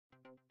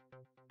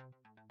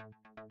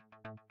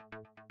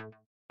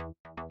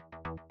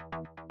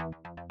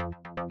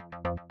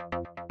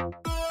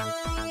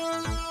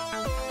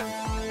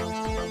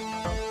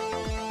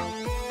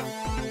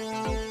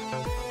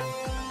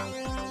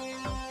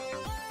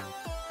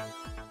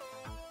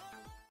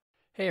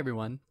Hey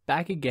everyone,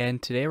 back again.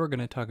 Today we're going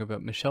to talk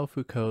about Michel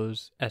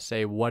Foucault's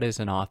essay, What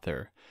is an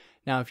Author?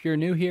 Now, if you're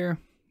new here,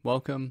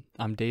 welcome.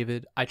 I'm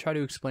David. I try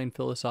to explain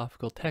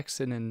philosophical texts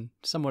in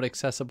a somewhat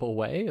accessible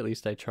way, at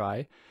least I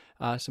try.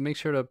 So make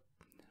sure to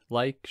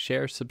like,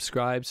 share,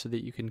 subscribe so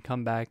that you can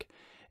come back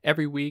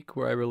every week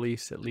where I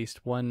release at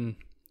least one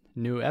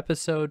new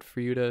episode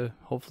for you to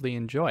hopefully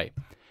enjoy.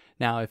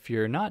 Now, if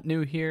you're not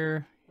new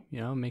here,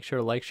 make sure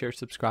to like, share,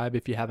 subscribe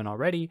if you haven't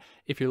already.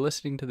 If you're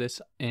listening to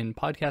this in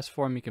podcast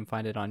form, you can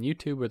find it on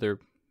YouTube where there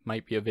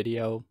might be a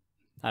video.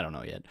 I don't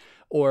know yet.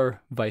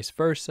 Or vice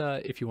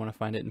versa. If you want to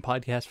find it in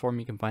podcast form,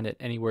 you can find it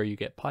anywhere you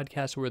get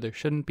podcasts where there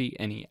shouldn't be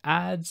any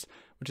ads,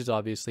 which is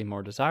obviously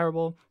more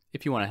desirable.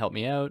 If you want to help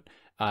me out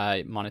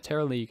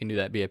monetarily, you can do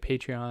that via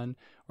Patreon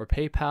or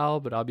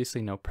PayPal, but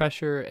obviously no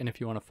pressure. And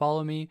if you want to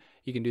follow me,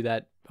 you can do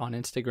that on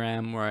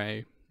Instagram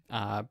where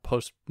I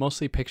post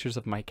mostly pictures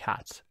of my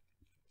cats.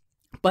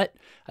 But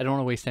I don't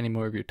want to waste any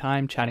more of your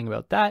time chatting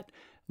about that.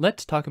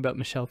 Let's talk about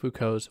Michel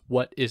Foucault's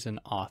What is an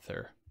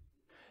Author?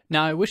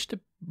 Now, I wish to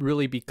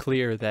really be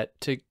clear that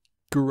to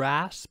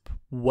grasp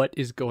what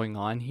is going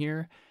on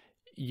here,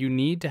 you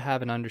need to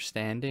have an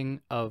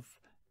understanding of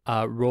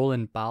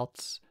Roland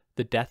Barthes's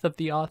The Death of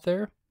the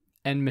Author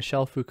and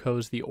Michel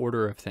Foucault's The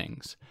Order of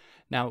Things.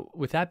 Now,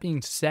 with that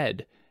being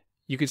said,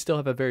 you could still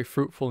have a very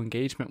fruitful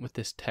engagement with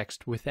this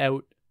text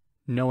without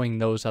knowing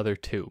those other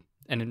two.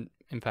 And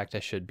in fact, I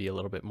should be a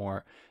little bit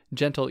more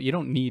gentle. You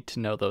don't need to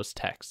know those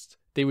texts.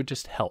 They would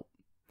just help.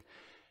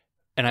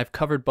 And I've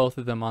covered both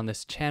of them on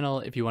this channel.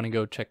 If you want to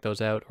go check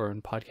those out or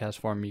in podcast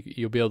form,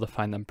 you'll be able to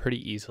find them pretty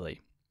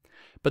easily.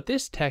 But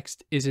this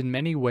text is in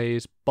many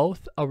ways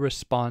both a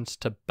response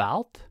to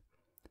Barthes,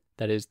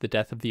 that is The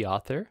Death of the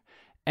Author,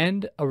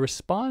 and a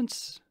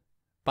response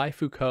by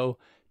Foucault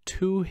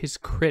to his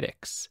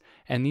critics.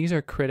 And these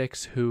are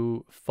critics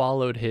who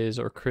followed his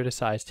or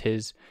criticized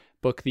his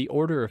book, The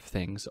Order of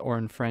Things, or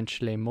in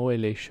French, Les mots et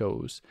les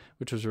choses,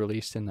 which was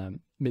released in the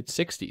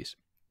mid-60s.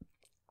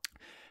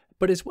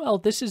 But as well,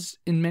 this is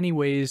in many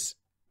ways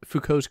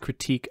Foucault's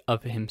critique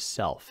of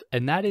himself.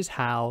 And that is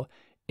how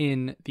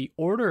in The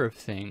Order of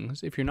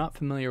Things, if you're not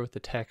familiar with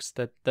the text,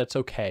 that's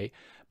okay.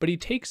 But he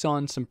takes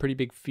on some pretty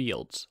big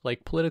fields,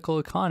 like political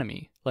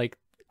economy, like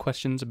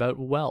questions about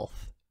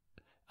wealth,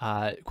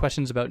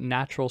 questions about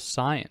natural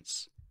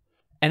science.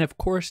 And of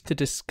course, to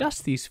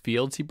discuss these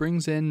fields, he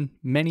brings in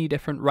many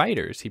different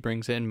writers. He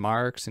brings in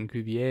Marx and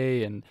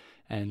Cuvier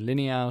and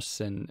Linnaeus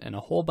and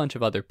a whole bunch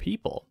of other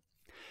people.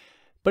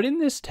 But in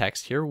this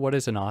text here, What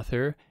is an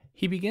Author?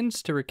 He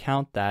begins to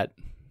recount that,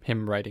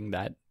 him writing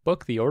that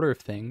book, The Order of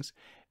Things,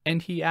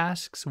 and he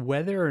asks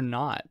whether or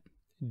not,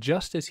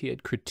 just as he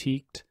had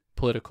critiqued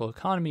political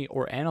economy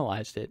or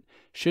analyzed it,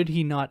 should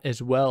he not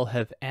as well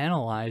have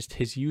analyzed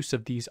his use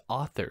of these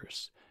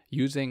authors,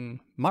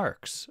 using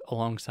Marx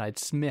alongside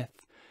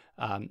Smith,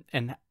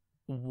 and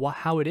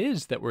how it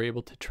is that we're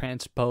able to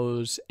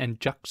transpose and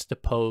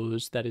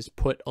juxtapose, that is,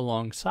 put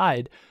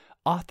alongside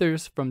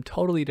authors from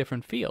totally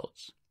different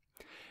fields.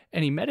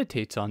 And he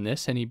meditates on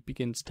this and he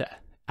begins to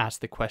ask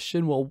the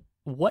question, well,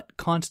 what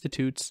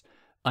constitutes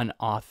an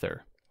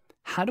author?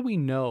 How do we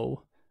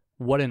know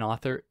what an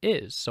author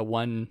is? So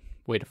one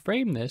way to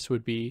frame this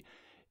would be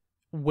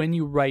when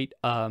you write,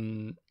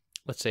 let's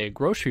say, a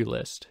grocery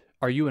list,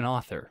 are you an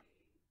author?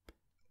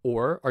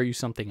 Or are you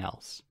something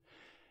else?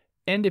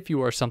 And if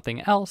you are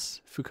something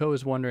else, Foucault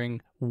is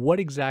wondering, what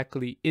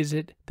exactly is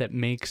it that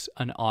makes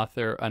an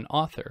author an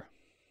author?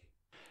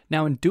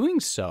 Now, in doing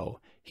so,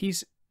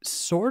 he's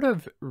sort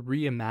of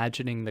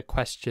reimagining the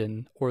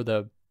question or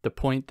the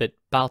point that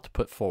Barthes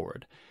put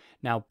forward.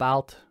 Now,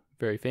 Barthes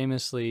very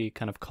famously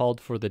kind of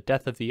called for the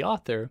death of the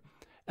author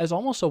as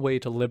almost a way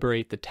to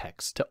liberate the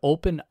text, to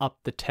open up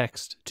the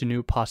text to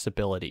new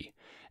possibility.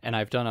 And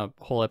I've done a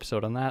whole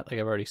episode on that, like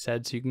I've already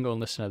said, so you can go and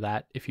listen to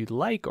that if you'd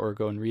like, or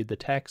go and read the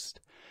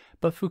text.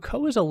 But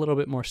Foucault is a little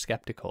bit more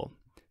skeptical.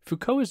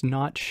 Foucault is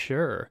not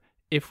sure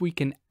if we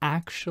can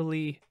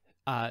actually,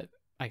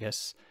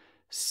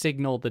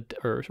 signal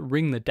or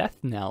ring the death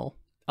knell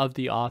of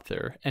the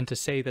author, and to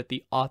say that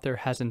the author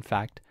has in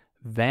fact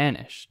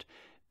vanished,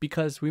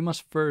 because we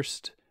must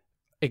first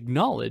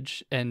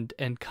acknowledge and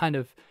kind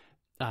of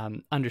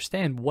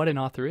understand what an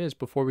author is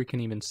before we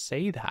can even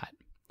say that.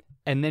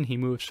 And then he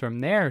moves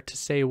from there to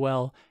say,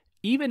 well,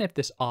 even if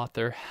this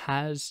author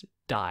has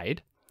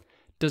died,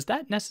 does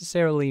that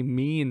necessarily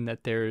mean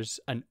that there's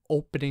an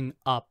opening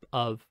up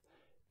of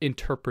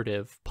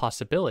interpretive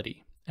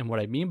possibility? And what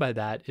I mean by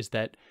that is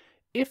that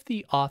if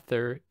the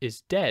author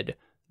is dead,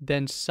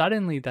 then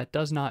suddenly that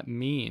does not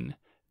mean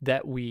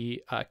that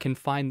we can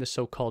find the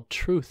so-called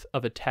truth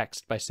of a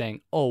text by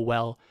saying, oh,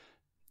 well,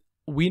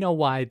 we know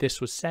why this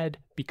was said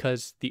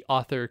because the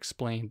author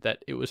explained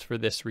that it was for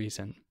this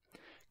reason,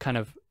 kind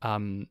of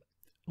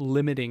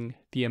limiting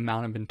the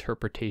amount of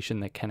interpretation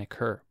that can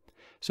occur.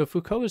 So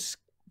Foucault is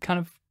kind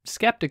of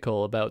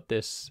skeptical about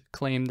this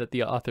claim that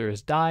the author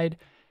has died,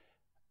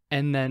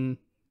 and then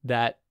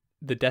that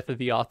the death of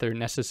the author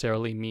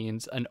necessarily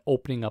means an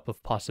opening up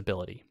of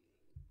possibility.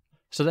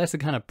 So that's the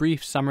kind of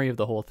brief summary of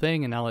the whole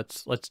thing, and now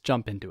let's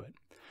jump into it.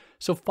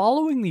 So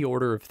following the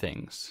order of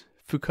things,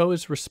 Foucault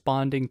is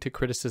responding to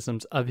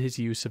criticisms of his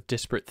use of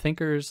disparate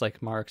thinkers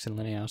like Marx and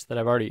Linnaeus that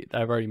I've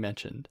already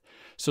mentioned.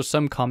 So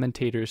some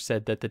commentators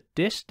said that the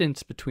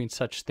distance between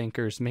such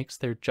thinkers makes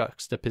their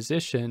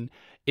juxtaposition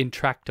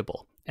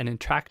intractable. And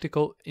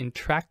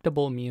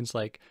intractable means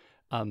like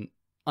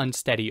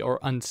unsteady or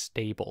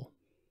unstable.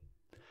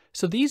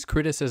 So these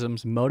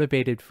criticisms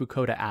motivated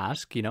Foucault to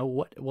ask,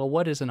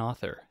 what is an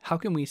author? How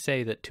can we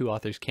say that two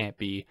authors can't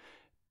be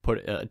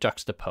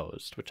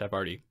juxtaposed, which I've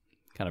already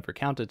kind of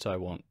recounted, so I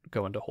won't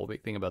go into a whole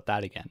big thing about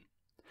that again.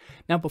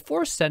 Now,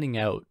 before setting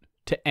out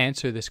to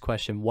answer this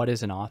question, what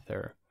is an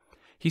author?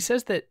 He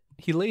says that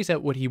he lays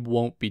out what he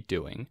won't be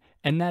doing,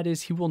 and that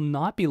is he will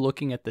not be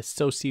looking at the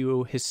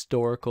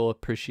socio-historical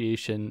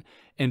appreciation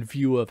and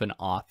view of an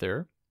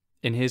author,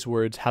 in his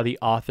words, how the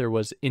author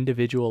was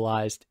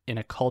individualized in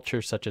a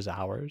culture such as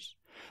ours,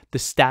 the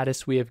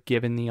status we have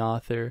given the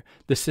author,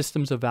 the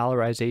systems of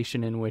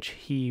valorization in which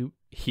he,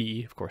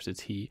 of course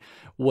it's he,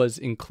 was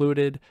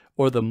included,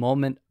 or the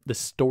moment the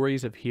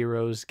stories of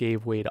heroes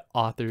gave way to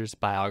authors'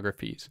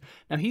 biographies.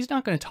 Now, he's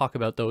not going to talk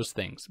about those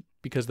things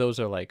because those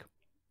are like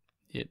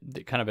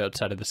kind of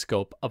outside of the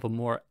scope of a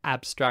more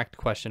abstract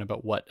question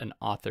about what an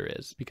author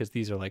is, because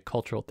these are like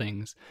cultural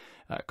things,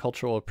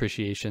 cultural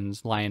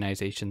appreciations,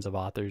 lionizations of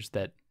authors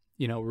that,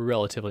 were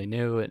relatively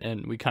new,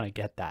 and we kind of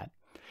get that.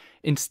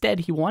 Instead,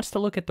 he wants to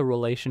look at the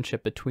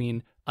relationship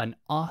between an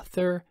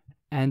author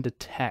and a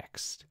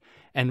text,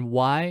 and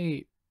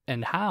why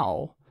and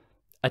how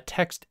a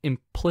text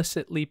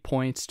implicitly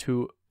points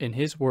to, in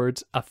his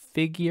words, a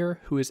figure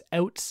who is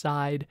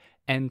outside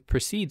and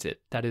precedes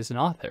it, that is an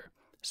author.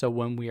 So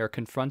when we are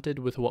confronted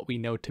with what we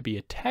know to be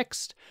a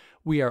text,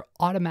 we are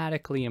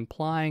automatically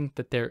implying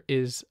that there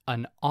is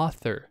an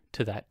author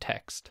to that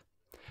text.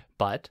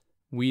 But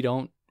we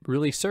don't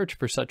really search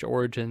for such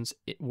origins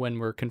when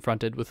we're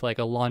confronted with like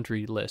a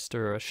laundry list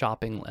or a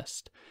shopping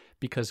list,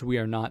 because we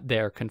are not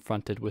there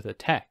confronted with a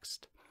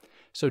text.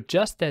 So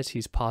just as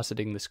he's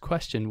positing this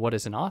question, what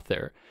is an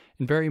author?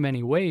 In very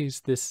many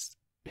ways,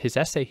 his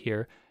essay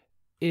here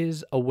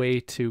is a way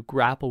to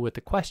grapple with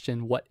the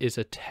question, what is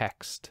a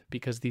text?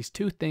 Because these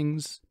two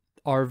things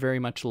are very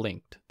much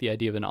linked. The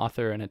idea of an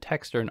author and a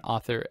text, or an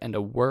author and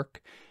a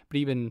work, but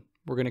even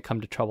we're going to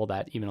come to trouble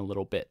that even a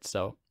little bit.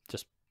 So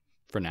just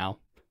for now,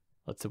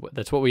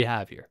 that's what we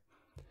have here.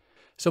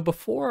 So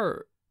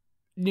before,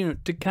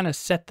 to kind of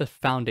set the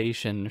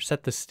foundation or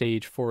set the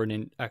stage for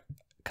a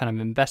kind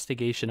of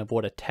investigation of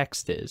what a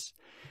text is,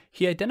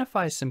 he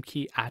identifies some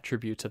key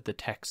attributes of the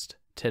text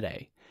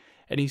today.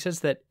 And he says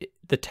that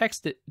the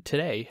text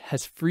today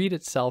has freed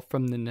itself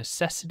from the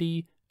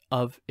necessity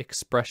of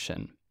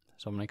expression.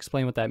 So I'm going to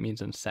explain what that means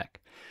in a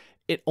sec.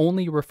 It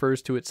only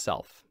refers to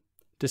itself.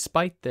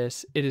 Despite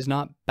this, it is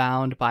not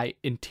bound by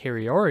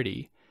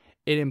interiority.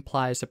 It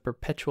implies a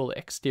perpetual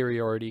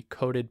exteriority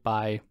coded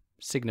by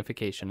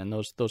signification. And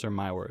those are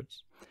my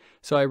words.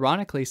 So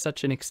ironically,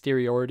 such an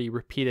exteriority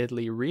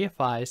repeatedly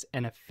reifies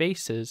and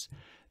effaces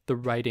the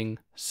writing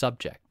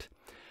subject.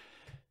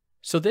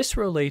 So this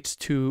relates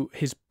to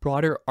his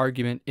broader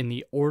argument in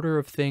the order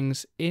of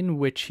things, in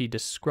which he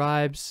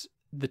describes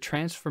the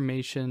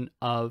transformation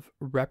of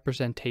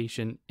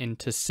representation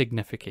into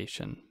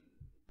signification.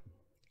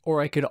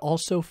 Or I could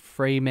also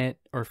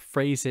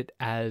phrase it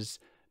as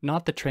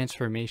not the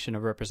transformation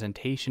of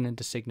representation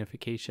into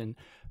signification,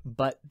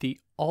 but the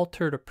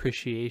altered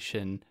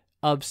appreciation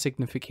of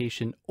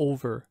signification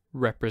over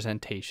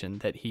representation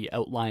that he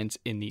outlines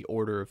in the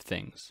order of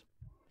things.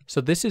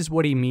 So this is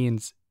what he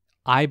means,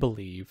 I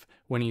believe,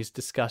 when he's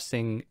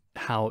discussing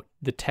how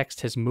the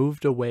text has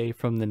moved away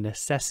from the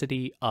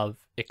necessity of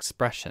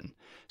expression.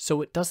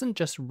 So it doesn't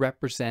just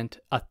represent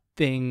a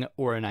thing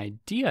or an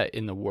idea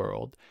in the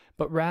world,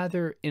 but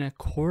rather in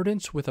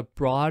accordance with a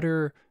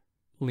broader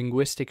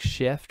linguistic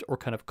shift or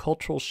kind of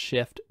cultural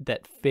shift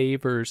that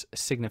favors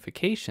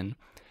signification.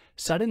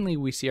 Suddenly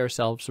we see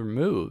ourselves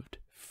removed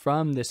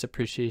from this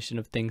appreciation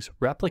of things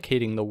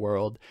replicating the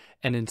world,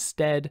 and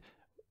instead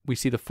we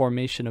see the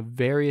formation of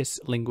various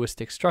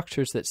linguistic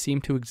structures that seem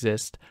to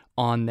exist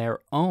on their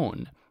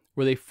own,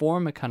 where they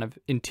form a kind of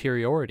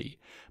interiority.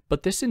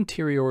 But this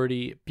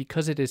interiority,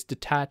 because it is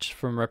detached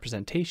from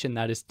representation,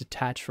 that is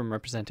detached from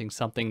representing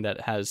something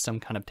that has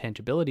some kind of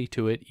tangibility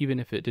to it, even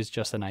if it is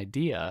just an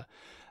idea,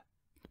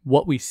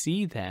 what we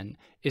see then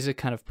is a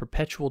kind of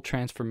perpetual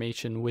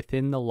transformation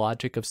within the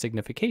logic of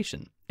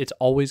signification. It's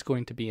always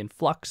going to be in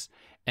flux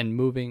and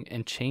moving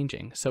and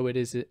changing. So it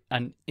is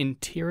an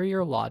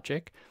interior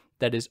logic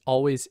that is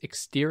always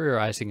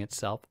exteriorizing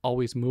itself,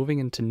 always moving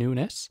into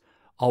newness,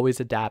 always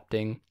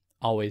adapting,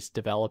 always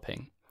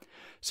developing.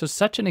 So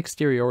such an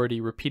exteriority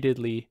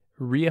repeatedly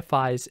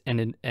reifies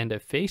and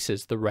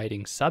effaces the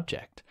writing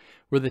subject,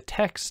 where the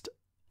text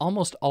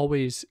almost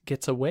always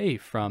gets away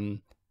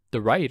from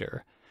the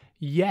writer.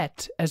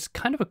 Yet, as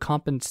kind of a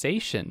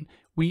compensation,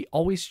 we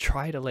always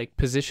try to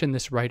position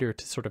this writer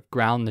to sort of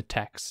ground the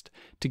text,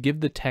 to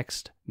give the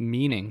text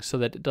meaning so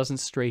that it doesn't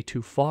stray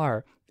too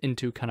far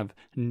into kind of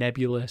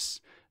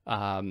nebulous,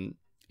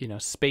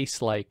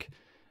 space-like,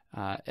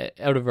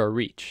 out of our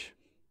reach.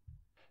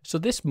 So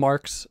this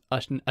marks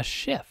a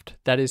shift.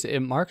 That is,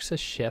 it marks a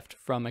shift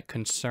from a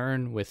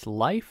concern with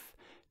life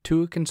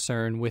to a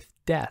concern with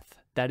death.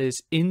 That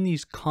is, in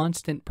these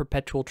constant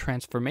perpetual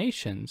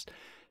transformations,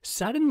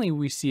 suddenly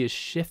we see a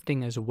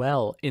shifting as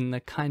well in the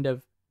kind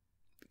of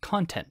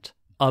content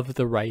of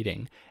the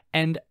writing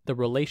and the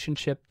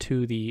relationship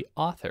to the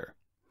author.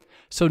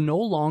 So no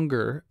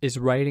longer is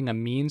writing a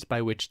means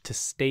by which to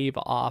stave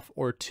off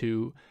or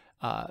to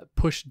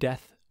push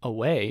death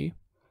away,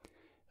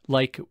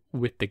 like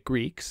with the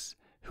Greeks,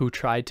 who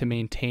tried to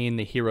maintain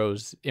the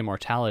hero's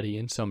immortality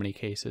in so many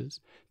cases.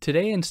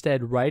 Today,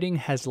 instead, writing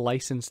has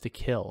license to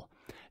kill,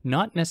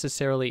 not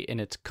necessarily in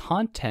its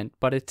content,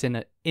 but it's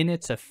in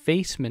its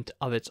effacement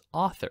of its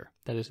author.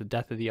 That is, the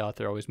death of the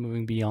author, always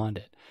moving beyond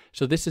it.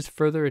 So this is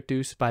further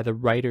reduced by the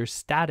writer's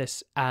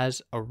status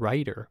as a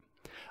writer,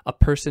 a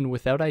person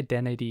without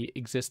identity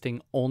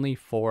existing only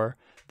for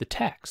the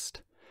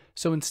text.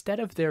 So instead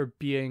of there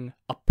being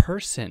a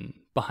person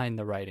behind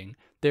the writing,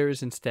 there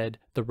is instead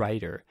the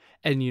writer.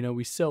 And, you know,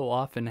 we so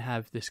often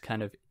have this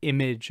kind of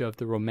image of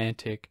the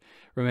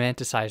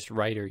romanticized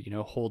writer, you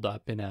know, holed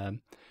up in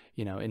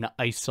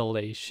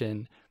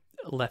isolation,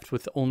 left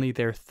with only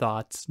their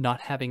thoughts,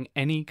 not having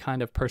any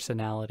kind of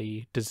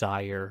personality,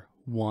 desire,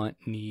 want,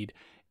 need,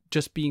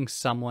 just being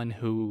someone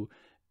who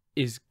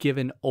is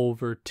given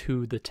over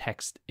to the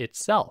text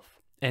itself.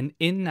 And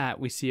in that,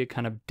 we see a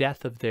kind of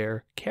death of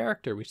their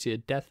character. We see a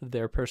death of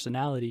their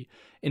personality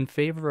in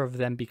favor of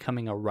them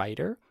becoming a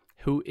writer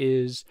who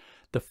is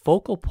the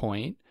focal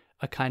point,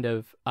 a kind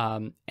of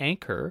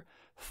anchor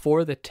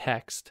for the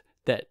text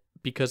that,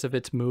 because of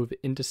its move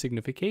into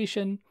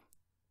signification,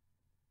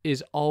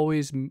 is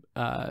always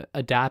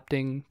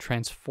adapting,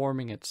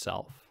 transforming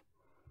itself.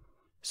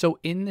 So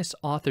in this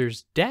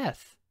author's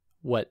death,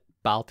 what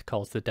Balth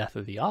calls the death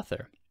of the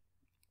author,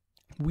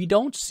 we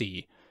don't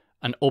see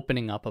an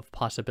opening up of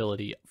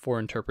possibility for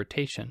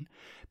interpretation,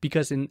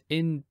 because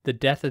in the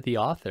death of the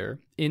author,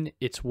 in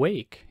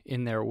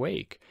their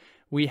wake,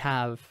 we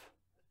have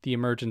the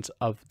emergence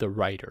of the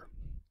writer.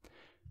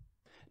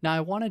 Now, I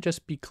want to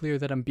just be clear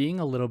that I'm being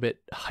a little bit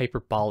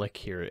hyperbolic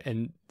here,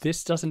 and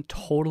this doesn't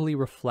totally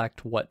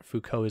reflect what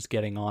Foucault is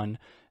getting on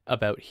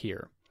about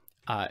here.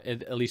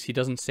 At least he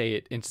doesn't say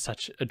it in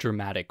such a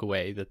dramatic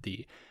way that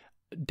the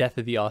death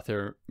of the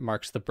author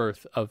marks the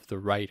birth of the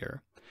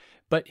writer.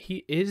 But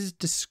he is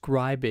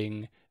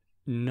describing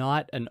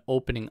not an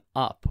opening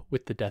up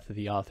with the death of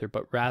the author,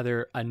 but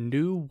rather a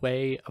new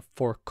way of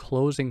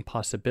foreclosing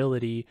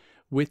possibility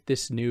with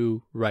this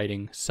new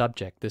writing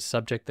subject, this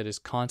subject that is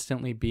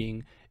constantly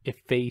being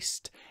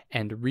effaced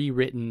and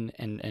rewritten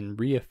and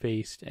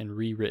re-effaced and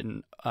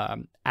rewritten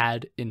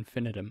ad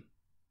infinitum.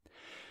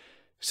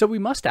 So we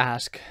must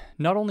ask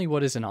not only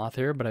what is an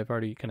author, but I've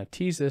already kind of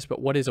teased this,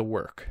 but what is a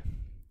work?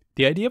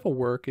 The idea of a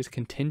work is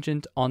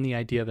contingent on the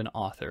idea of an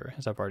author,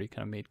 as I've already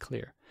kind of made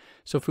clear.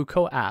 So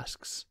Foucault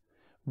asks,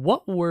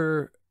 what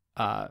were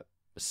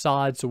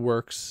Saade's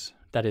works,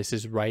 that is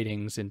his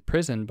writings in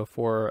prison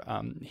before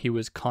he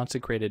was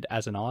consecrated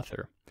as an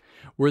author?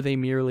 Were they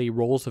merely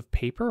rolls of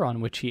paper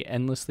on which he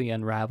endlessly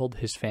unraveled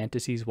his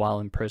fantasies while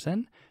in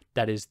prison?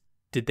 That is,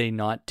 did they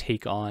not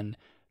take on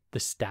the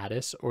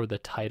status or the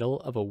title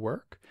of a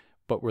work?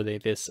 But were they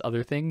this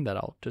other thing that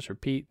I'll just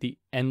repeat, the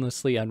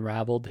endlessly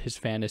unraveled his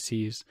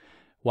fantasies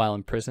while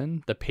in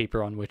prison, the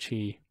paper on which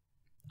he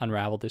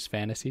unraveled his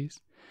fantasies?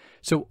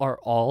 So are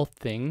all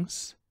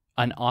things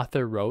an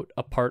author wrote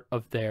a part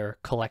of their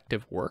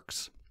collective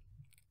works?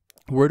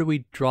 Where do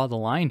we draw the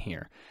line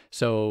here?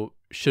 So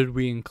should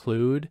we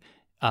include,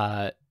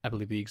 I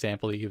believe the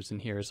example he gives in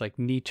here is like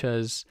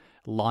Nietzsche's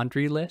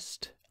laundry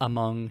list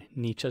among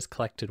Nietzsche's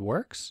collected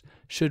works?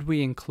 Should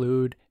we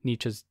include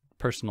Nietzsche's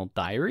personal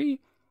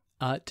diary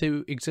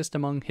to exist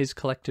among his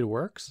collected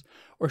works?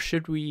 Or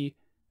should we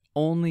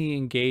only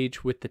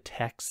engage with the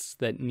texts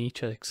that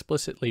Nietzsche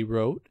explicitly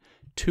wrote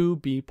to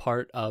be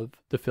part of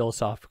the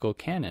philosophical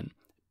canon?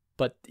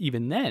 But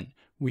even then,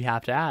 we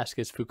have to ask,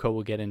 as Foucault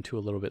will get into a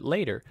little bit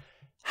later,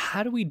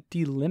 how do we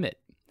delimit?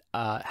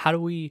 How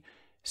do we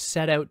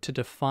set out to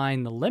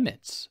define the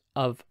limits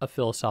of a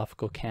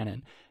philosophical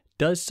canon?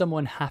 Does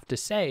someone have to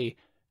say,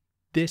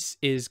 this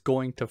is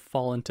going to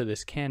fall into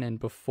this canon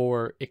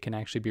before it can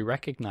actually be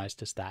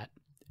recognized as that?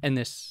 And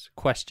this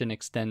question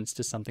extends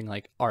to something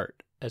like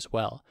art as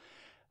well.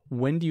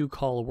 When do you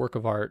call a work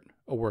of art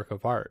a work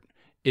of art?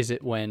 Is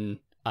it when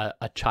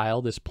a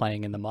child is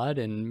playing in the mud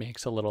and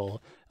makes a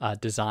little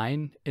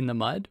design in the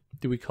mud?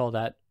 Do we call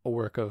that a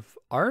work of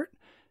art?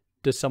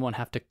 Does someone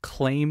have to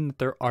claim that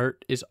their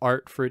art is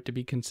art for it to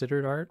be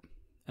considered art?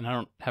 And I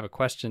don't have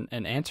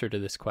an answer to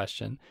this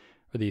question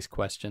or these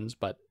questions,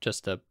 but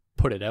just to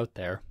put it out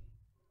there.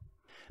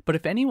 But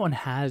if anyone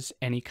has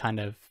any kind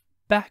of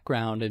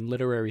background in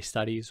literary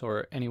studies,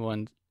 or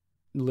anyone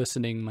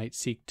listening might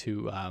seek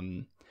to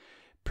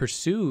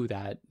pursue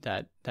that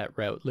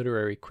route,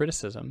 literary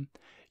criticism,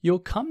 you'll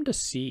come to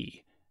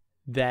see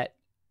that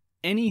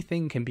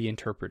anything can be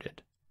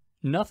interpreted.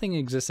 Nothing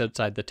exists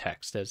outside the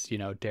text, as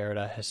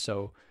Derrida has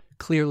so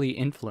clearly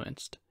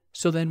influenced.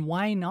 So then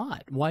why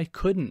not? Why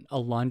couldn't a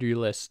laundry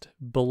list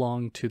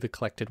belong to the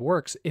collected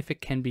works if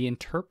it can be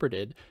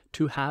interpreted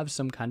to have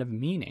some kind of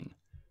meaning?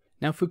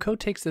 Now, Foucault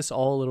takes this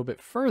all a little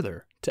bit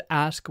further to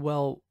ask,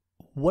 well,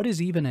 what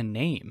is even a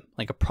name,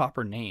 like a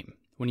proper name?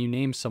 When you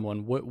name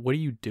someone, what are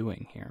you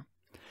doing here?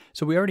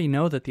 So we already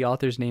know that the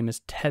author's name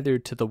is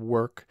tethered to the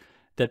work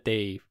that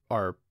they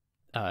are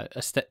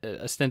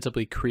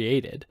ostensibly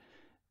created,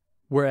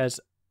 whereas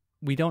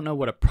we don't know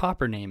what a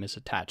proper name is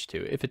attached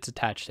to, if it's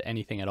attached to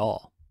anything at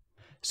all.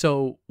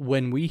 So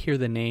when we hear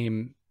the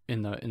name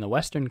in the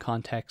Western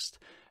context,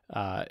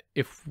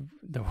 if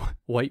the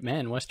white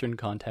man Western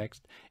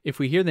context, if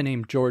we hear the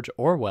name George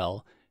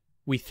Orwell,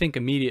 we think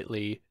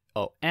immediately,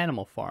 oh,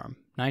 Animal Farm,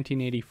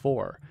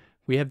 1984.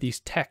 We have these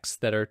texts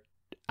that are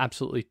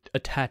absolutely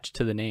attached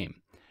to the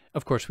name.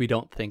 Of course, we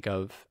don't think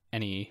of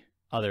any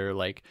other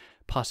like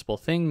possible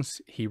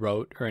things he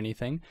wrote or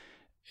anything,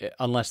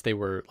 unless they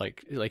were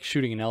like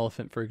Shooting an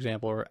Elephant, for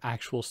example, or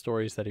actual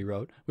stories that he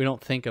wrote. We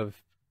don't think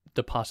of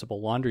the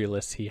possible laundry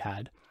lists he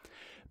had.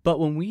 But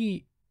when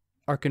we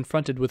are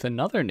confronted with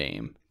another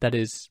name that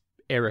is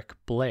Eric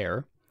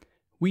Blair,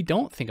 we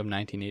don't think of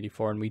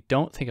 1984 and we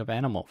don't think of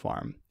Animal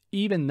Farm,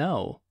 even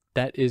though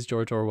that is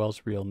George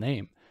Orwell's real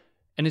name.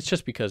 And it's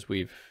just because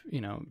we've,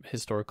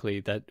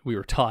 historically that we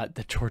were taught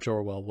that George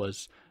Orwell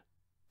was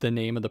the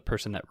name of the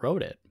person that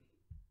wrote it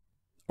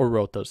or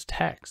wrote those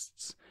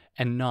texts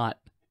and not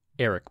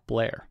Eric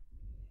Blair.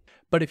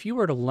 But if you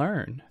were to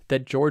learn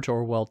that George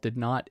Orwell did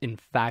not in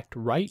fact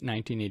write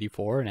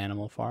 1984 and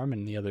Animal Farm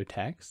and the other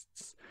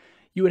texts,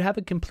 you would have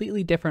a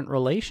completely different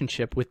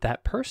relationship with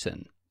that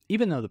person,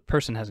 even though the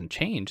person hasn't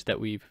changed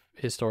that we've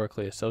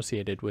historically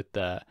associated with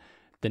the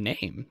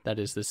name, that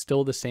is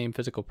still the same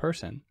physical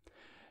person.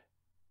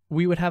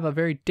 We would have a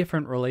very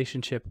different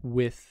relationship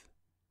with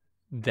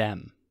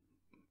them,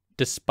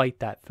 despite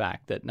that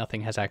fact that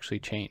nothing has actually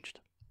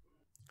changed.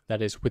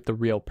 That is, with the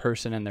real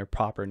person and their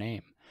proper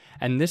name.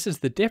 And this is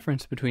the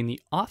difference between the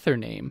author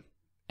name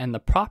and the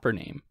proper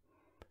name.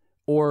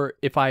 Or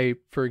if I,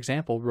 for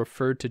example,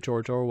 referred to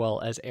George Orwell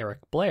as Eric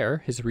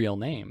Blair, his real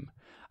name,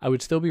 I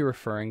would still be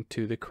referring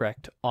to the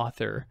correct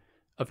author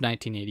of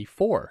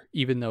 1984,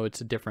 even though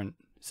it's a different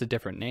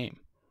name.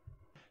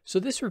 So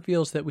this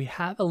reveals that we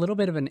have a little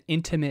bit of an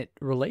intimate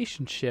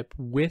relationship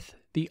with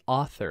the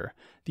author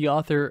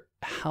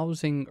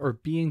housing or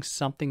being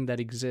something that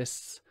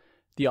exists,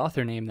 the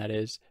author name that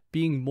is,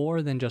 being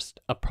more than just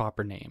a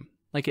proper name.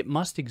 Like it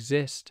must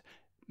exist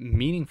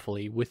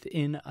meaningfully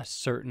within a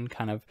certain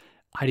kind of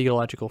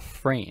ideological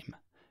frame,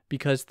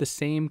 because the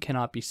same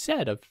cannot be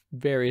said of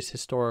various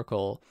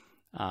historical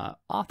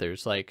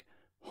authors like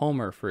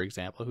Homer, for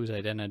example, whose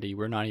identity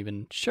we're not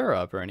even sure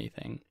of or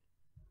anything,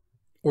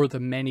 or the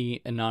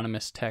many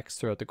anonymous texts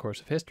throughout the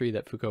course of history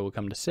that Foucault will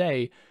come to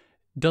say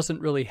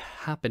doesn't really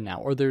happen now,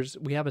 or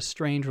we have a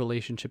strange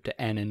relationship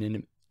to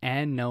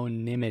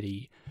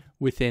anonymity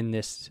within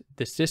this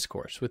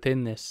discourse,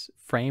 within this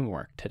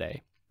framework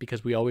today,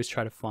 because we always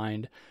try to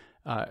find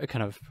a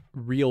kind of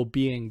real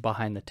being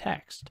behind the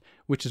text,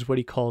 which is what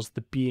he calls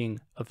the being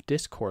of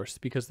discourse,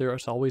 because there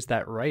is always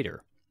that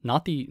writer,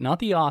 not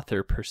the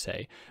author per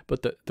se,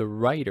 but the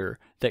writer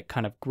that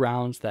kind of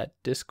grounds that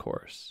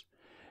discourse.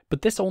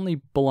 But this only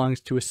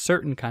belongs to a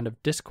certain kind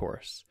of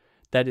discourse.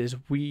 That is,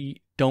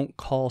 we don't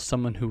call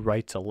someone who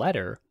writes a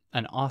letter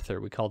an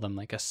author. We call them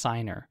like a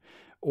signer.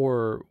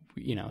 Or,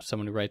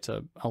 someone who writes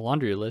a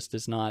laundry list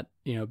is not,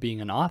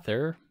 being an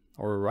author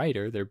or a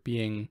writer. They're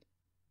being,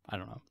 I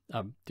don't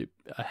know,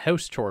 a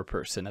house chore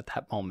person at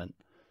that moment.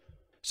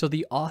 So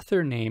the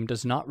author name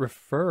does not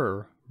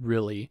refer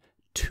really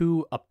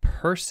to a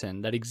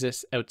person that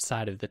exists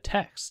outside of the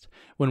text.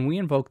 When we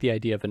invoke the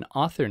idea of an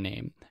author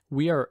name,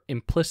 we are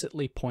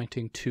implicitly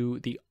pointing to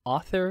the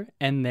author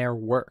and their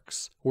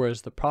works,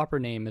 whereas the proper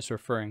name is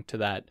referring to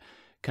that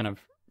kind of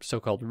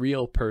so-called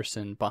real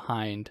person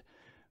behind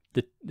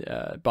the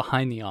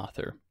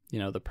author,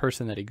 the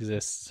person that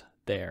exists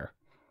there.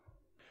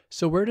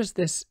 So where does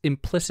this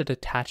implicit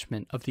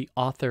attachment of the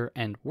author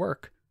and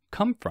work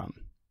come from?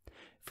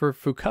 For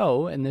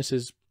Foucault, and this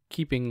is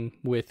keeping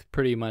with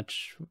pretty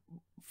much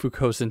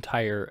Foucault's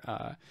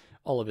entire,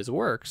 all of his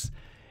works,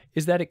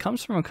 is that it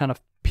comes from a kind of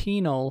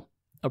penal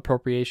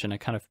appropriation, a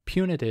kind of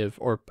punitive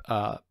or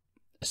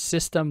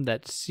system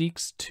that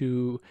seeks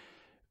to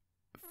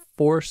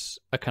force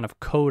a kind of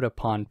code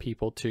upon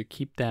people to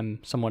keep them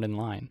somewhat in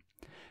line.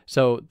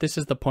 So this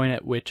is the point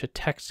at which a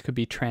text could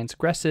be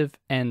transgressive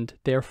and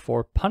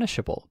therefore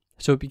punishable.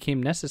 So it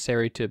became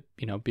necessary to,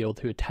 be able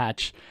to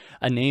attach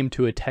a name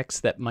to a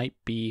text that might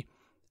be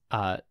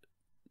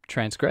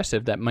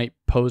transgressive, that might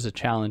pose a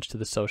challenge to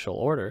the social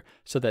order,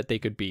 so that they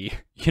could be,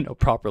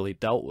 properly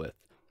dealt with.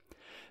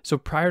 So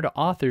prior to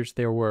authors,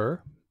 there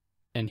were,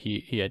 and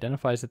he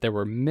identifies that there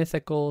were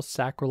mythical,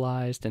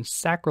 sacralized, and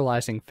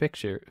sacralizing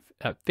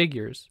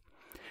figures,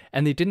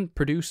 and they didn't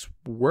produce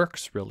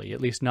works really,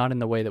 at least not in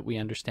the way that we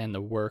understand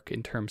the work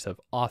in terms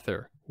of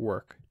author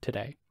work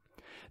today.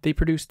 They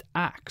produced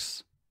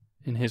acts,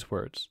 in his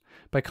words.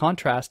 By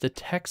contrast, a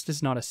text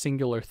is not a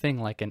singular thing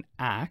like an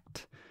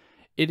act.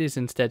 It is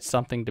instead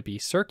something to be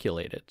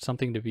circulated,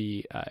 something to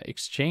be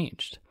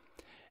exchanged.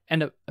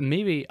 And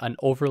maybe an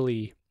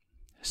overly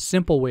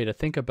simple way to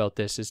think about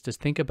this is to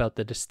think about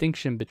the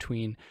distinction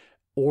between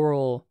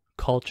oral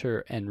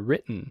culture and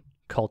written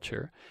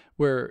culture,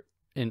 where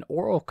in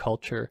oral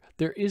culture,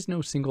 there is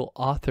no single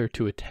author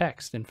to a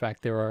text. In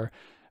fact, there are,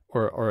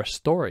 or a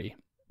story.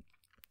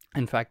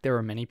 In fact, there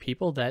are many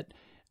people that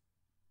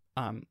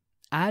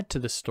add to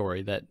the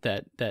story,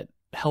 that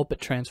help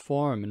it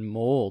transform and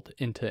mold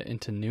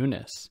into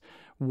newness.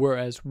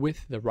 Whereas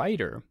with the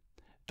writer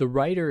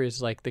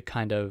is like the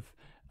kind of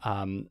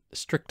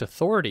strict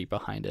authority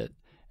behind it.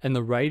 And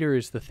the writer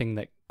is the thing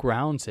that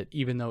grounds it,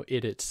 even though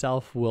it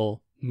itself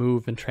will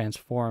move and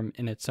transform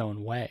in its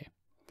own way.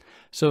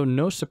 So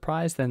no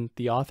surprise then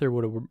the author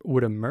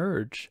would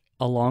emerge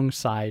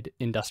alongside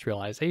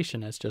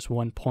industrialization as just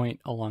one point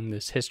along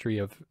this history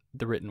of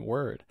the written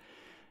word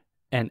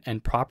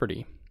and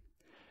property.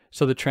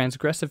 So the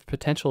transgressive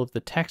potential of the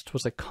text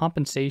was a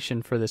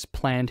compensation for this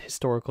planned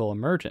historical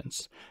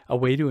emergence, a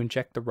way to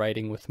inject the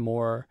writing with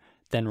more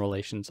than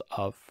relations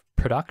of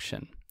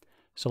production.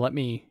 So let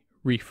me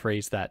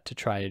rephrase that to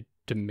try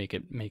to make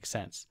it make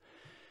sense.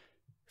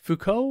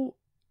 Foucault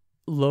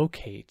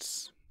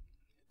locates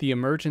the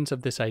emergence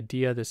of this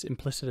idea, this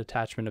implicit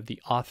attachment of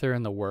the author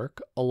and the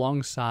work,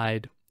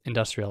 alongside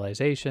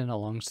industrialization,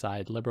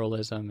 alongside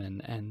liberalism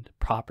and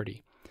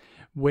property,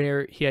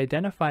 where he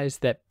identifies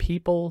that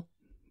people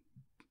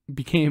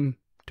became,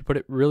 to put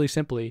it really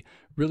simply,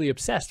 really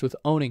obsessed with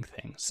owning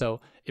things.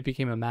 So it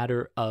became a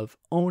matter of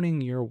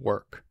owning your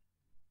work.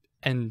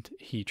 And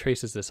he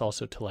traces this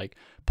also to like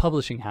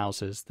publishing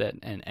houses that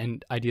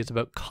and ideas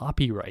about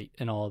copyright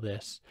and all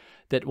this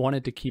that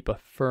wanted to keep a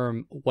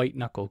firm white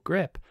knuckle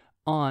grip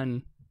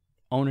on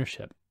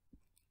ownership.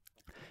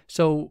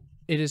 So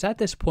it is at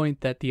this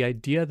point that the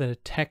idea that a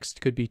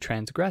text could be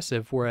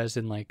transgressive, whereas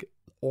in like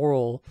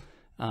oral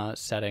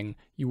setting,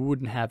 you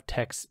wouldn't have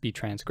texts be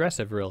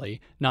transgressive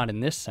really, not in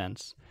this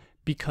sense,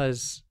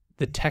 because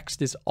the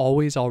text is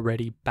always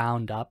already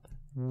bound up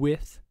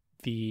with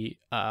the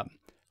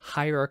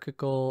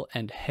hierarchical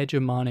and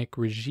hegemonic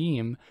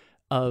regime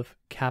of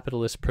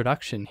capitalist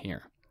production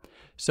here.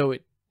 So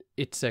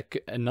it's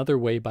another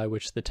way by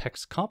which the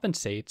text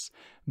compensates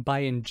by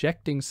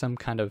injecting some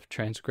kind of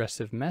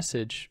transgressive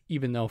message,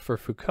 even though for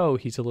Foucault,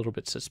 he's a little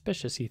bit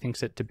suspicious. He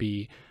thinks it to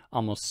be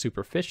almost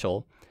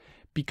superficial,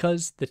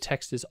 because the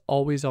text is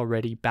always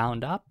already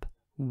bound up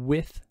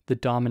with the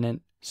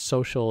dominant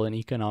social and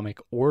economic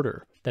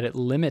order, that it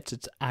limits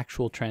its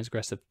actual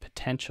transgressive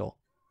potential.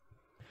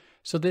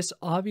 So this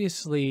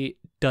obviously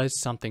does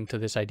something to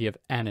this idea of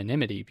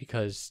anonymity,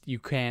 because you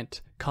can't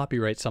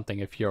copyright something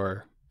if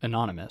you're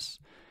anonymous.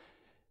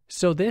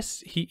 So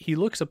this, he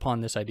looks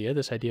upon this idea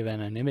of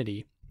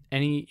anonymity,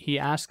 and he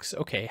asks,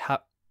 okay,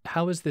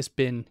 how has this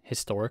been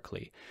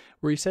historically?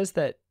 Where he says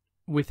that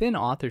within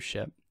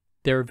authorship,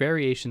 there are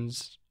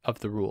variations of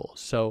the rule.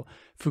 So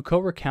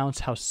Foucault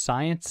recounts how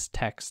science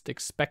text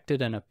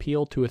expected an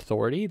appeal to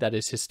authority, that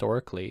is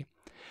historically,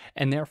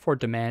 and therefore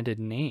demanded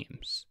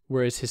names,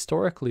 whereas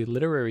historically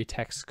literary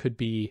texts could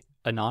be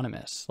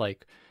anonymous,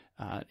 like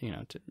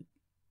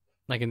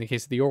like in the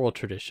case of the oral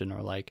tradition,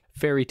 or like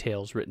fairy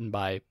tales written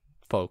by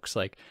folks,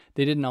 like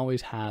they didn't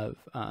always have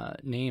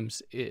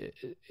names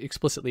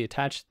explicitly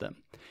attached to them.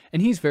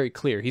 And he's very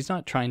clear. He's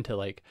not trying to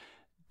like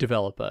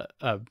develop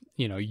a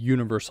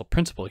universal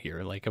principle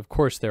here. Like, of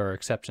course there are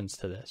exceptions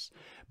to this,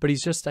 but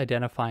he's just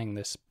identifying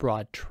this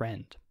broad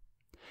trend.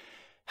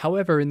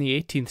 However, in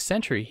the 18th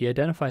century, he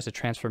identifies a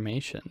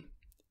transformation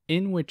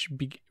in which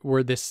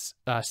where this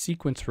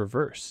sequence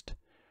reversed.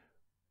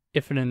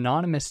 If an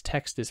anonymous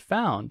text is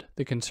found,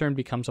 the concern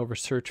becomes over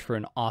search for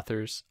an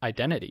author's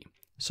identity.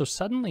 So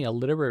suddenly a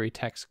literary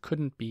text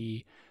couldn't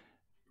be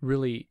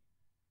really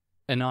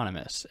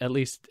anonymous, at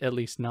least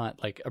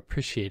not like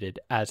appreciated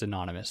as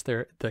anonymous.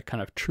 The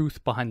kind of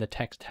truth behind the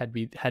text had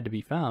to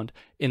be found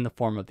in the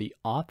form of the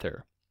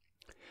author.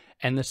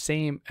 And the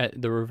same,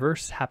 the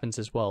reverse happens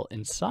as well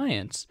in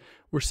science,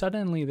 where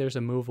suddenly there's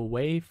a move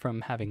away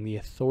from having the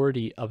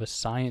authority of a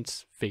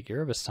science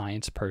figure, of a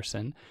science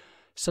person,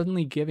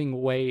 suddenly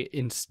giving way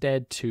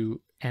instead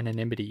to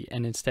anonymity,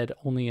 and instead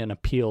only an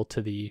appeal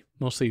to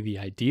mostly the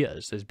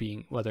ideas as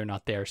being whether or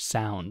not they are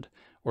sound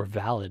or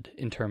valid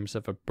in terms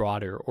of a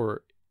broader,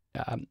 or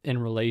in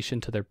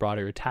relation to their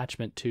broader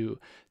attachment to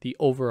the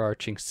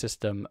overarching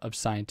system of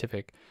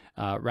scientific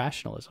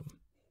rationalism.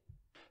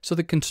 So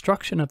the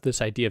construction of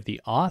this idea of the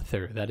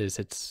author, that is,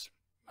 it's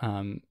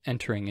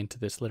entering into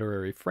this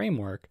literary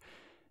framework,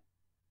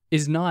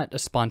 is not a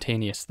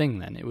spontaneous thing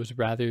then. It was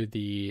rather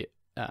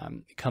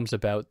it comes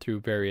about through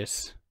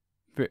various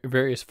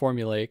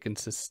formulaic and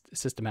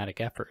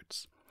systematic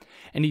efforts.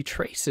 And he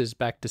traces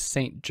back to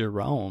Saint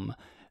Jerome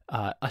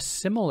a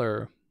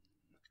similar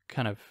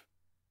kind of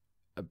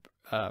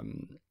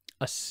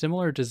a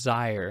similar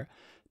desire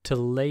to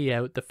lay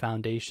out the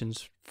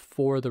foundations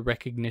for the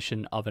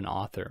recognition of an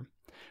author,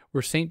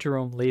 where Saint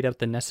Jerome laid out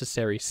the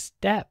necessary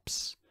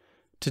steps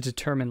to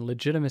determine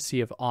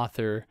legitimacy of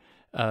author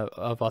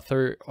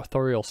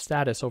authorial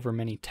status over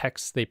many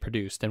texts they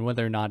produced and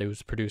whether or not it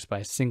was produced by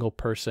a single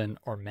person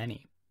or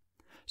many.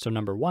 So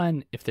number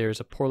one, if there is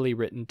a poorly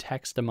written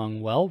text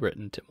among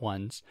well-written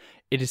ones,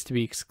 it is to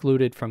be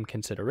excluded from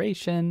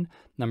consideration.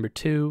 Number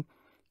two,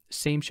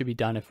 same should be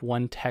done if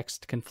one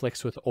text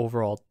conflicts with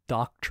overall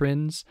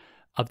doctrines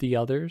of the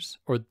others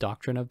or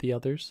doctrine of the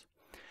others.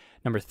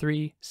 Number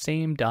three,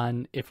 same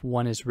done if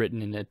one is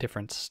written in a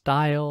different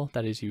style,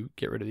 that is, you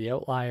get rid of the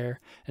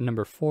outlier. And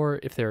number four,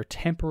 if there are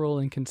temporal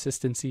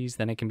inconsistencies,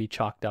 then it can be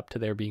chalked up to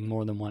there being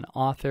more than one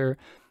author,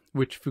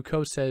 which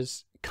Foucault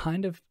says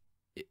kind of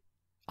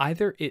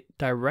either it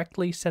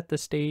directly set the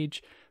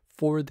stage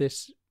for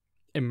this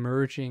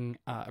emerging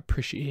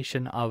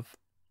appreciation of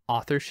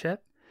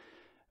authorship,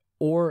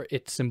 or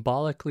it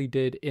symbolically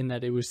did in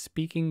that it was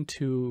speaking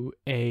to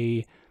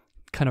a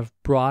kind of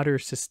broader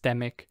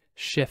systemic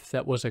shift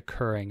that was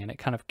occurring, and it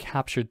kind of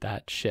captured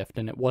that shift,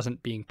 and it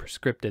wasn't being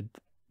prescriptive.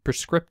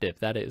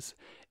 That is,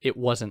 it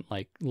wasn't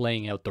like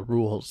laying out the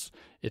rules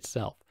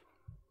itself.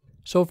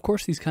 So of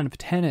course these kind of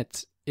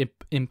tenets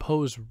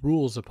impose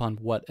rules upon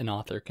what an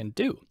author can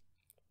do.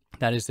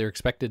 That is, they're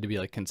expected to be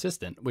like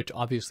consistent, which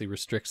obviously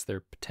restricts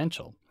their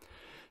potential.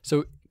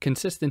 So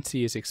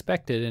consistency is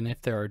expected, and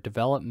if there are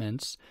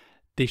developments,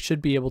 they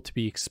should be able to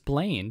be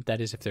explained.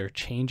 That is, if there are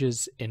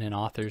changes in an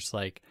author's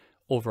like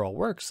overall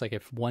works, like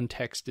if one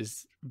text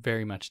is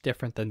very much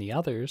different than the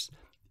others,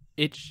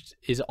 it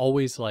is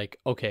always like,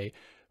 okay,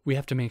 we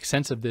have to make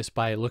sense of this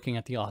by looking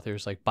at the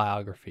author's like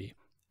biography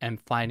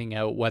and finding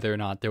out whether or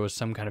not there was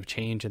some kind of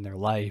change in their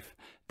life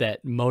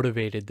that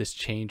motivated this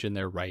change in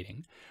their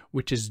writing,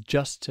 which is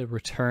just to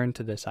return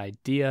to this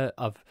idea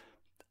of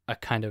a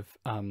kind of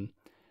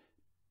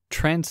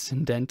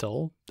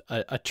transcendental,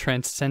 a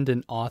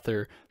transcendent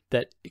author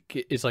that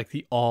is like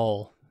the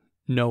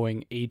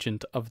all-knowing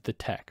agent of the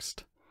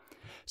text.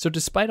 So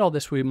despite all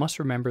this, we must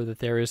remember that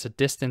there is a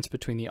distance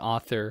between the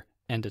author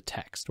and a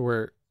text,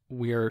 where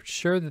we are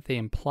sure that they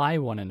imply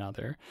one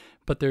another,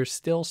 but there's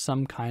still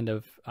some kind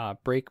of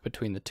break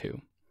between the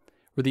two,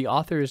 where the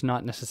author is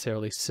not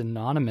necessarily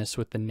synonymous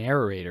with the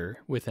narrator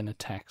within a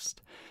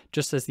text,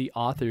 just as the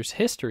author's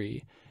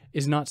history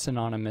is not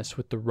synonymous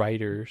with the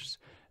writer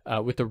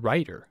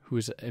who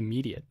is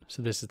immediate.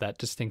 So this is that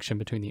distinction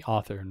between the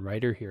author and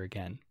writer here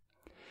again.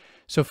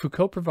 So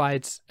Foucault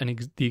provides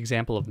the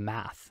example of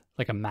math,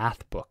 like a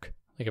math book.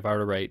 Like if I were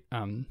to write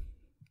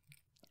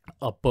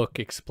a book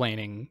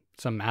explaining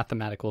some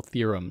mathematical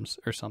theorems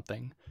or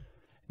something.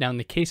 Now, in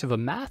the case of a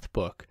math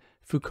book,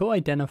 Foucault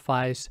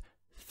identifies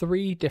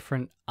three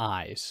different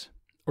I's,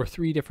 or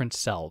three different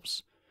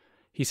selves.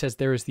 He says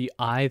there is the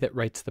I that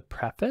writes the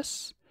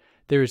preface,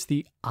 there is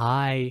the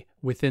I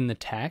within the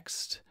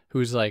text,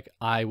 who's like,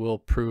 I will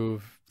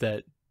prove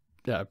that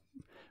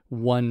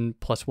 1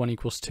 + 1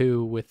 =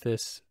 2 with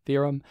this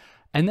theorem.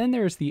 And then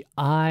there's the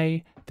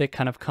I that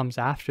kind of comes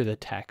after the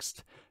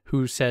text,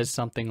 who says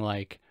something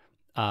like,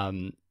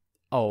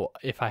 oh,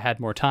 if I had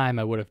more time,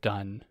 I would have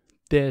done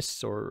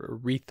this or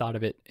rethought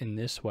of it in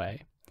this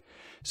way.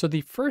 So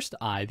the first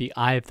I, the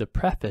I of the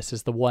preface,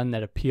 is the one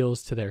that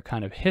appeals to their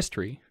kind of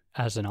history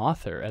as an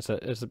author, as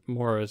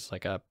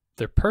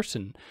their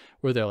person,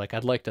 where they're like,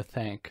 I'd like to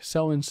thank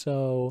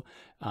so-and-so,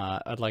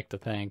 I'd like to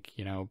thank,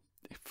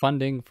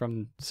 funding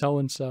from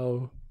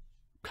so-and-so,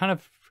 kind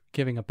of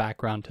giving a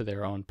background to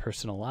their own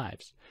personal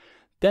lives.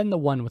 Then the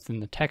one within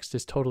the text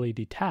is totally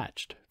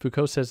detached.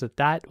 Foucault says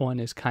that one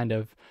is kind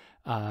of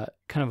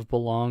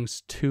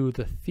belongs to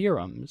the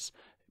theorems,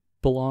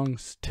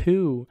 belongs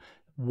to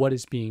what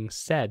is being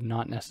said,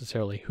 not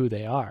necessarily who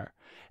they are.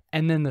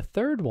 And then the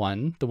third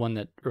one, the one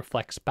that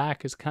reflects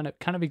back, is kind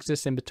of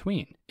exists in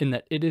between, in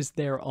that it is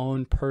their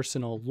own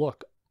personal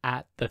look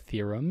at the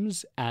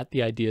theorems, at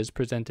the ideas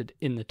presented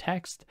in the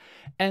text,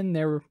 and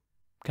they're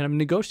kind of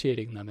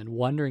negotiating them and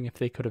wondering if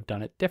they could have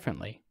done it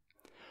differently.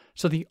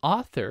 So the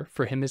author,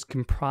 for him, is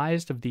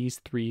comprised of these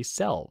three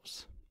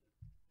selves.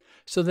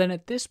 So then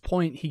at this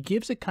point, he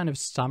gives a kind of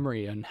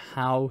summary on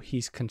how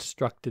he's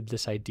constructed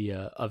this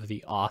idea of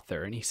the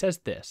author. And he says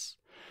this: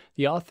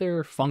 the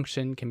author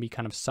function can be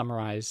kind of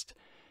summarized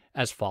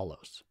as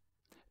follows.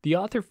 The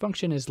author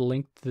function is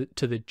linked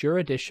to the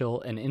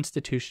juridical and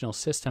institutional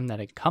system that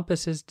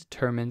encompasses,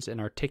 determines, and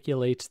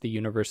articulates the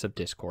universe of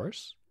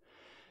discourse.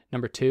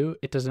 Number two,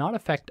 it does not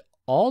affect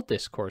all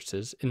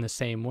discourses in the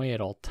same way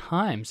at all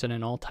times and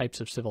in all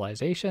types of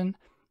civilization.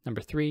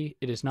 Number three,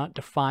 it is not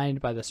defined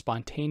by the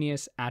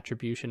spontaneous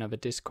attribution of a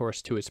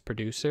discourse to its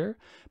producer,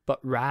 but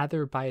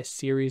rather by a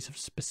series of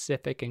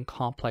specific and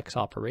complex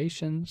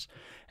operations.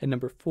 And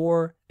number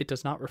four, it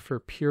does not refer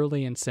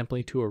purely and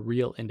simply to a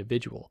real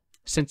individual,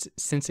 since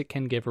it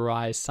can give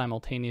rise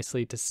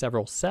simultaneously to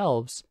several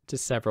selves, to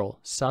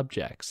several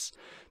subjects,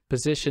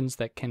 positions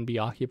that can be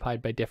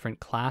occupied by different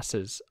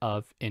classes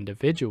of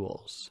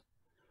individuals.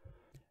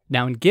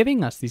 Now, in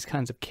giving us these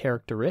kinds of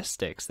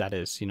characteristics, that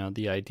is,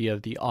 the idea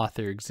of the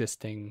author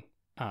existing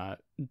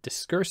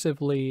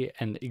discursively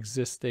and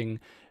existing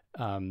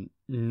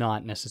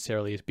not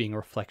necessarily as being a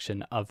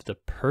reflection of the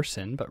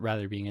person, but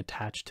rather being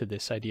attached to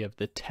this idea of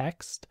the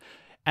text,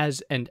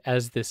 as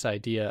this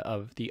idea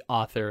of the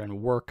author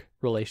and work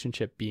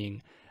relationship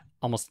being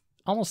almost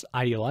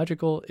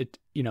ideological. It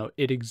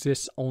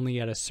exists only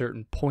at a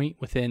certain point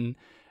within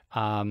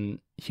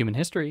human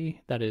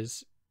history. That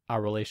is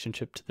our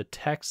relationship to the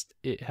text.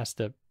 It has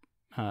to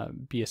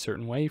be a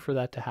certain way for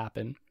that to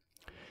happen.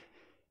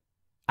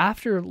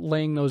 After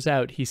laying those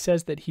out, he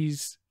says that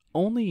he's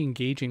only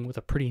engaging with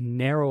a pretty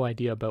narrow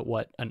idea about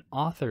what an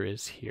author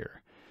is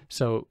here.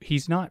 So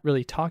he's not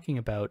really talking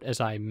about, as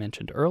I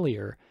mentioned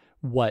earlier,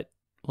 what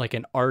like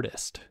an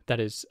artist, that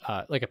is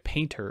like a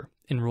painter,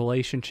 in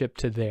relationship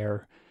to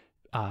their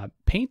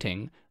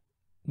painting,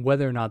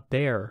 whether or not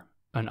they're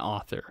an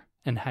author,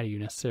 and how do you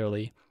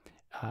necessarily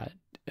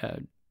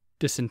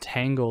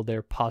disentangle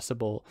their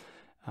possible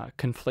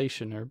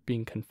conflation or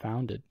being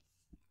confounded.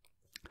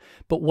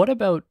 But what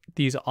about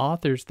these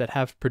authors that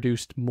have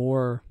produced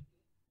more,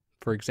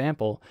 for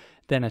example,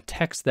 than a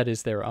text that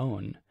is their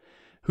own,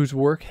 whose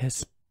work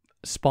has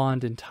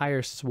spawned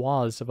entire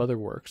swaths of other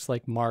works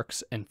like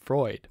Marx and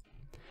Freud?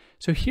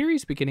 So here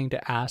he's beginning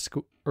to ask,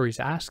 or he's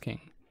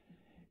asking,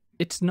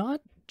 it's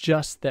not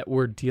just that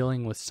we're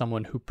dealing with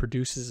someone who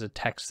produces a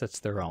text that's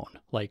their own,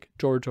 like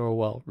George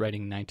Orwell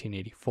writing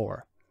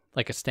 1984,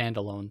 like a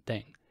standalone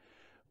thing.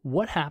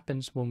 What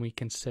happens when we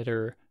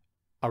consider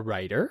a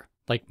writer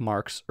like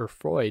Marx or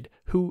Freud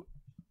who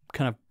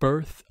kind of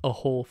birth a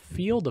whole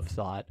field of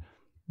thought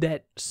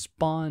that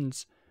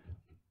spawns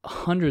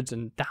hundreds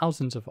and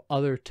thousands of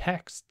other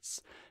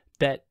texts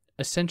that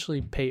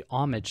essentially pay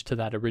homage to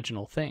that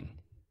original thing?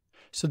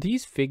 So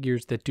these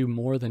figures that do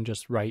more than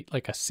just write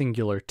like a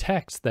singular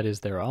text that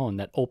is their own,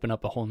 that open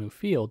up a whole new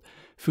field,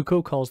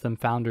 Foucault calls them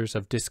founders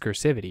of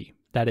discursivity.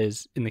 That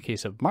is, in the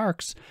case of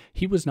Marx,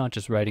 he was not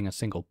just writing a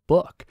single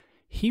book,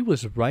 he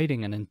was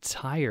writing an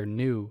entire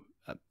new,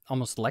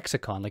 almost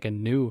lexicon, like a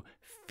new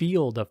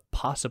field of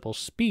possible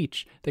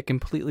speech that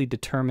completely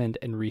determined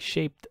and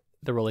reshaped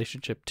the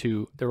relationship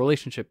to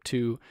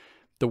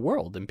the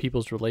world and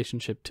people's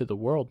relationship to the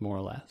world, more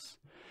or less.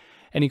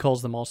 And he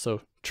calls them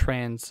also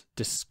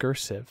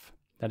transdiscursive.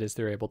 That is,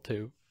 they're able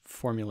to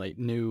formulate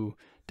new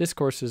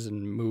discourses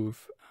and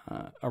move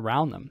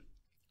around them.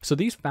 So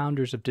these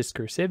founders of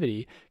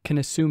discursivity can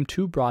assume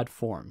two broad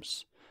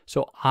forms.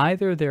 So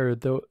either there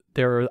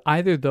are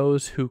either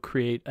those who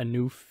create a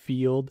new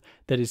field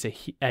that is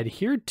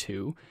adhered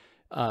to,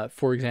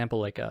 for example,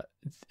 like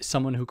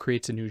someone who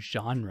creates a new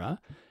genre,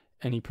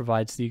 and he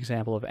provides the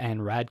example of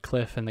Anne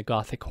Radcliffe and the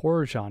Gothic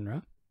horror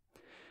genre,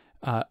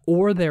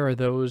 or there are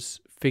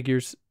those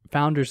figures,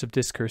 founders of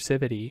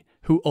discursivity,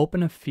 who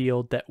open a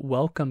field that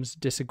welcomes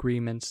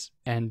disagreements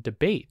and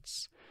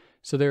debates.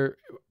 So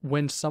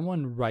when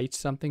someone writes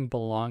something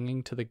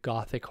belonging to the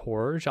Gothic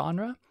horror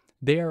genre,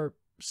 they are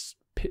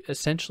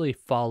essentially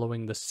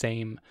following the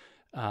same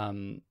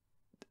kind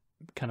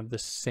of the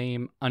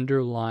same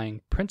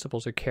underlying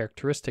principles or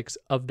characteristics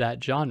of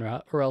that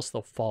genre, or else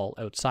they'll fall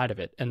outside of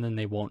it and then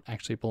they won't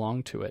actually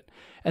belong to it,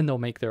 and they'll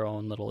make their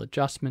own little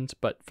adjustments,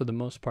 but for the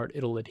most part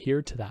it'll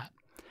adhere to that.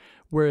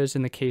 Whereas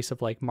in the case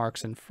of like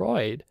Marx and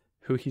Freud,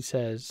 who he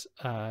says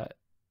are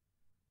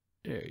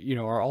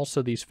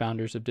also these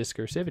founders of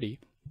discursivity,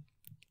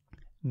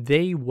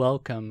 they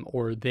welcome,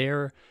 or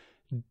their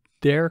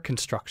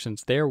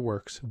constructions, their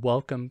works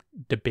welcome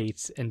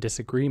debates and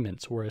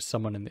disagreements, whereas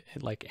someone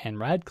like Anne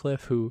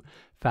Radcliffe, who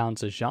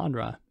founds a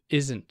genre,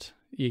 isn't.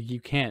 You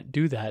can't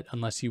do that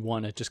unless you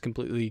want to just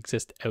completely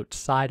exist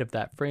outside of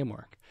that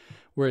framework.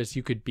 Whereas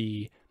you could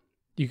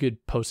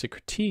post a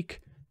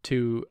critique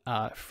to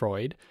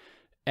Freud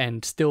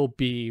and still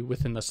be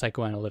within the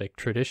psychoanalytic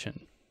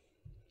tradition.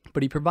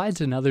 But he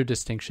provides another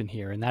distinction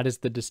here, and that is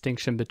the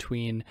distinction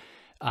between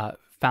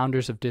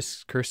founders of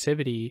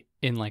discursivity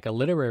in like a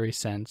literary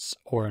sense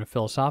or in a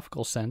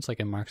philosophical sense, like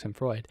in Marx and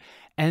Freud,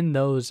 and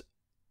those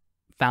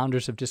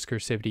founders of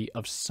discursivity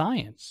of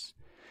science.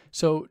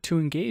 So to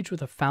engage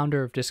with a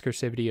founder of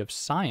discursivity of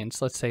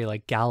science, let's say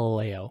like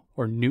Galileo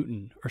or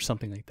Newton or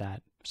something like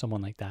that,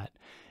 someone like that,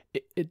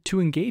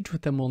 to engage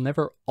with them will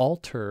never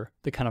alter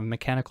the kind of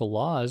mechanical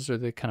laws or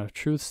the kind of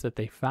truths that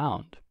they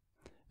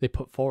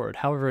put forward.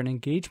 However, an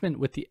engagement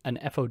with an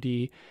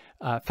FOD,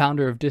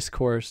 founder of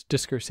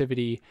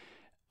discursivity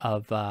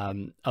of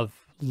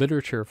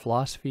literature,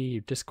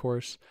 philosophy,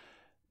 discourse,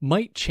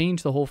 might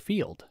change the whole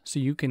field. So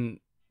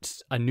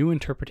a new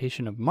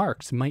interpretation of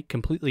Marx might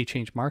completely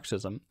change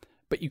Marxism,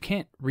 but you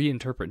can't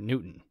reinterpret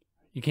Newton.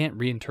 You can't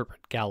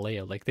reinterpret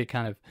Galileo. Like, they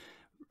kind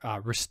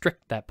of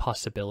restrict that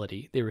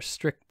possibility. They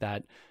restrict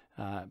that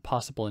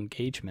possible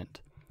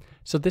engagement.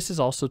 So this is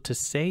also to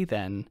say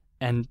then,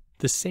 and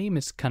the same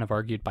is kind of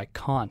argued by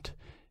Kant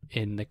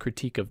in the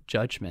Critique of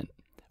Judgment,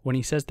 when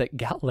he says that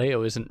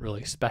Galileo isn't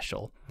really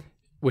special,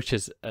 which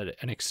is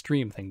an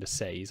extreme thing to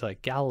say. He's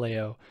like,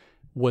 Galileo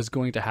was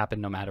going to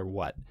happen no matter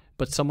what,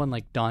 but someone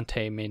like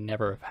Dante may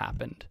never have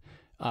happened,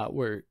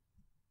 where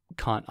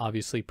Kant,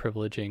 obviously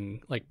privileging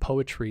like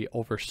poetry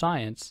over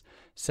science,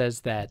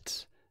 says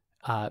that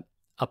a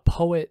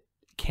poet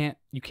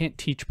you can't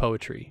teach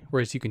poetry,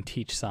 whereas you can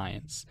teach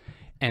science.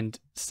 And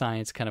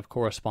science kind of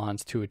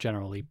corresponds to a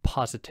generally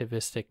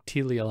positivistic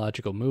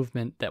teleological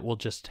movement that will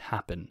just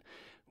happen,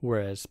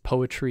 whereas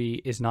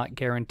poetry is not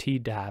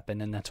guaranteed to happen,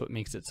 and that's what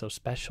makes it so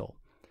special.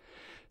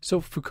 So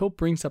Foucault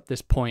brings up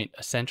this point,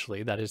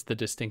 essentially, that is the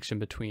distinction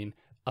between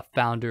a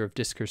founder of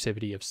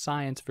discursivity of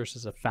science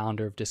versus a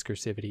founder of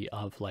discursivity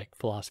of like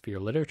philosophy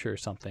or literature or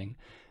something,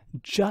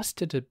 just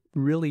to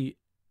really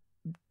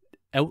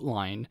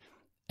outline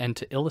and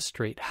to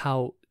illustrate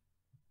how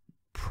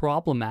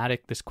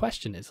problematic this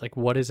question is, like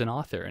what is an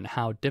author, and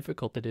how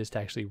difficult it is to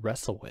actually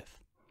wrestle with.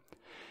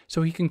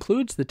 So he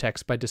concludes the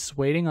text by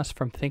dissuading us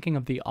from thinking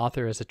of the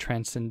author as a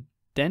transcendent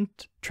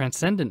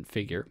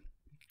figure,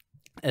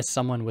 as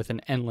someone with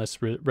an endless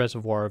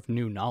reservoir of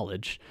new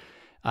knowledge.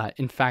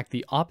 In fact,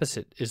 the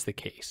opposite is the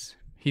case.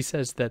 He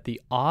says that the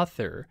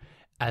author,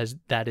 as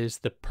that is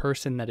the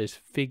person that is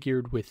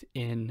figured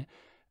within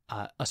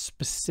a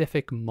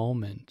specific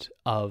moment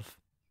of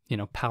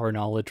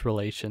power-knowledge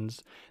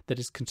relations, that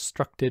is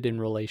constructed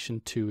in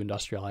relation to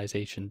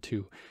industrialization,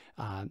 to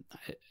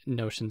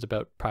notions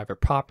about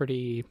private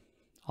property,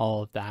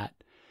 all of that.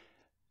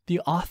 The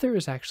author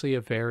is actually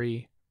a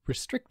very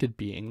restricted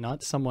being,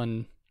 not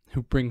someone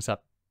who brings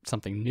up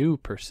something new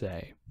per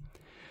se.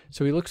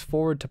 So he looks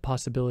forward to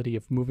possibility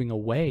of moving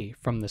away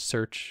from the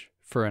search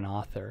for an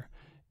author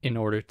in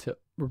order to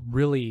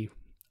really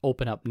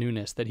open up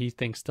newness that he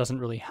thinks doesn't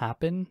really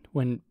happen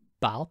when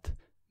Barthes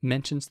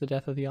mentions the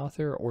death of the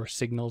author or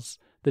signals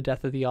the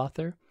death of the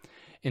author.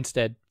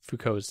 Instead,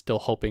 Foucault is still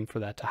hoping for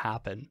that to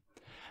happen.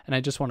 And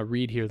I just want to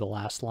read here the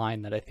last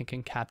line that I think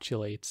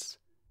encapsulates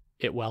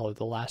it well, or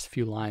the last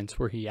few lines,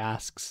 where he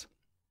asks,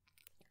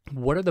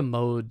 what are the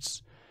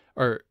modes,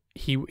 or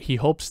he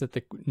hopes that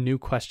the new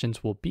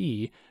questions will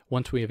be,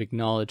 once we have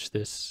acknowledged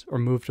this or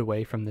moved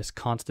away from this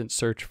constant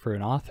search for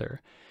an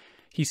author,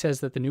 he says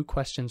that the new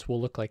questions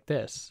will look like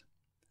this.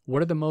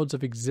 What are the modes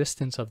of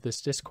existence of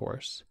this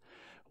discourse?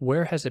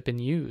 Where has it been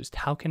used?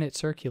 How can it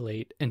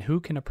circulate? And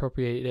who can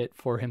appropriate it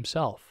for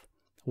himself?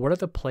 What are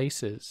the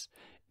places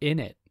in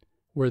it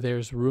where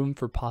there's room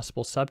for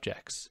possible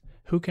subjects?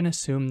 Who can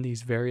assume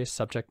these various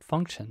subject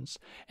functions?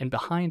 And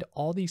behind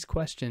all these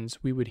questions,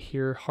 we would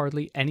hear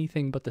hardly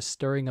anything but the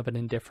stirring of an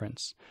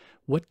indifference.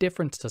 What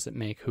difference does it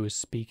make who is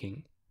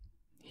speaking?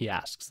 He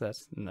asks.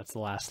 That's the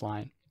last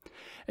line.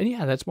 And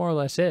yeah, that's more or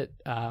less it.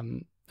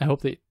 I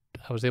hope that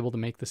I was able to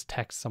make this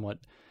text somewhat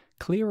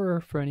clearer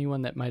for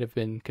anyone that might have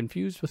been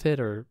confused with it,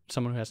 or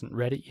someone who hasn't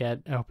read it yet.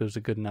 I hope it was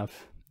a good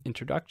enough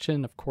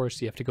introduction. Of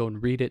course, you have to go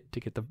and read it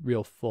to get the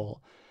real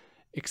full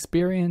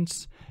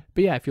experience.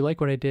 But yeah, if you like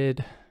what I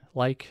did,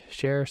 like,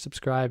 share,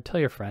 subscribe,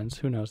 tell your friends.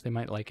 Who knows, they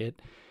might like it.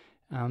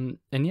 And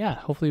yeah,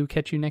 hopefully we'll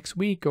catch you next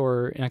week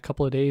or in a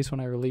couple of days when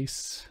I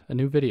release a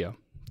new video.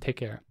 Take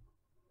care.